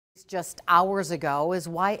Just hours ago is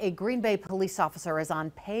why a Green Bay police officer is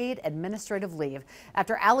on paid administrative leave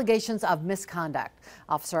after allegations of misconduct.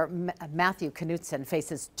 Officer Matthew Knutson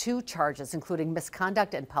faces 2 charges, including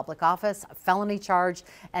misconduct in public office, a felony charge,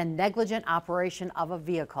 and negligent operation of a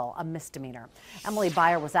vehicle, a misdemeanor. Emily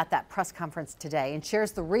Byer was at that press conference today and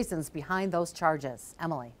shares the reasons behind those charges.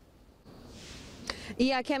 Emily.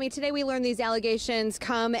 Yeah, Cami, today we learned these allegations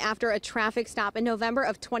come after a traffic stop in November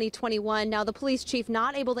of 2021. Now, the police chief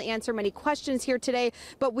not able to answer many questions here today,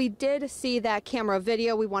 but we did see that camera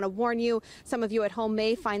video. We want to warn you, some of you at home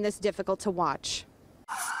may find this difficult to watch.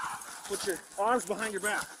 Put your arms behind your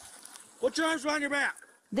back. Put your arms behind your back.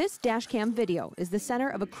 This dash cam video is the center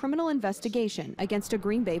of a criminal investigation against a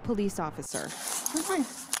Green Bay police officer. It's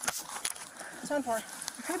on fire.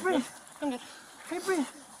 I can't breathe. I'm good. I can't breathe.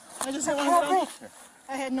 I just had one.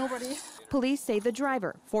 I had nobody. Police say the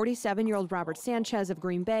driver, 47-year-old Robert Sanchez of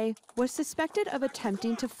Green Bay, was suspected of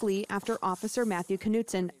attempting to flee after Officer Matthew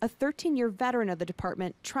Knutson, a 13-year veteran of the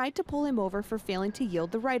department, tried to pull him over for failing to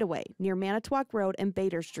yield the right-of-way near Manitowoc Road and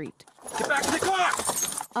Bader Street. Get back to the car!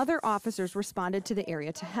 Other officers responded to the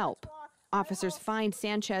area to help. Officers find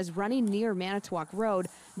Sanchez running near Manitowoc Road.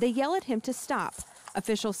 They yell at him to stop.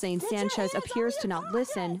 Officials saying Sanchez appears to not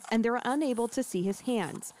listen, and they're unable to see his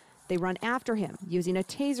hands. They run after him, using a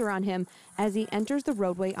taser on him as he enters the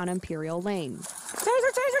roadway on Imperial Lane.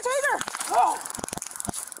 Taser, taser, taser! Oh!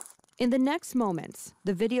 In the next moments,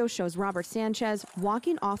 the video shows Robert Sanchez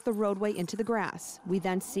walking off the roadway into the grass. We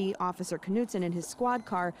then see Officer Knutson in his squad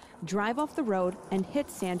car drive off the road and hit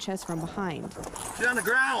Sanchez from behind. Get on the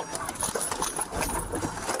ground!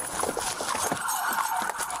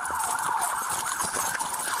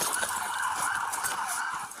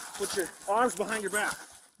 Put your arms behind your back.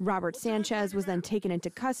 Robert Sanchez was then taken into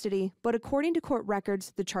custody, but according to court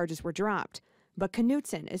records, the charges were dropped. But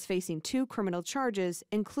Knutson is facing 2 criminal charges,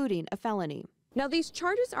 including a felony. Now, these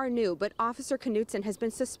charges are new, but Officer Knutson has been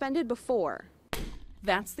suspended before.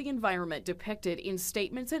 That's the environment depicted in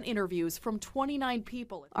statements and interviews from 29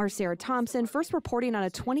 people. Our Sarah Thompson first reporting on a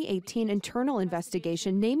 2018 internal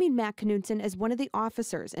investigation naming Matt Knutson as one of the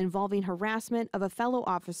officers involving harassment of a fellow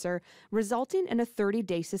officer, resulting in a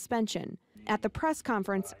 30-day suspension. At the press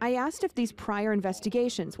conference, I asked if these prior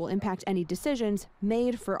investigations will impact any decisions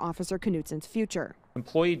made for Officer Knutson's future.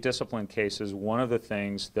 Employee discipline cases, one of the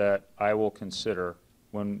things that I will consider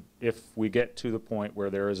if we get to the point where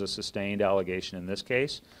there is a sustained allegation in this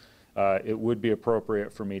case, it would be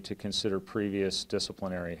appropriate for me to consider previous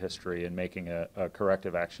disciplinary history in making a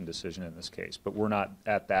corrective action decision in this case. But we're not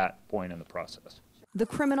at that point in the process. The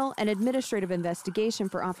criminal and administrative investigation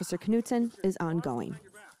for Officer Knutson is ongoing.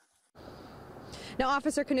 Now,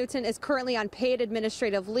 Officer Knutson is currently on paid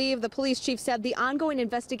administrative leave. The police chief said the ongoing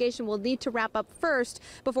investigation will need to wrap up first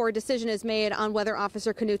before a decision is made on whether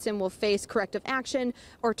Officer Knutson will face corrective action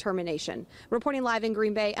or termination. Reporting live in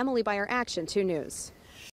Green Bay, Emily Byer, Action 2 News.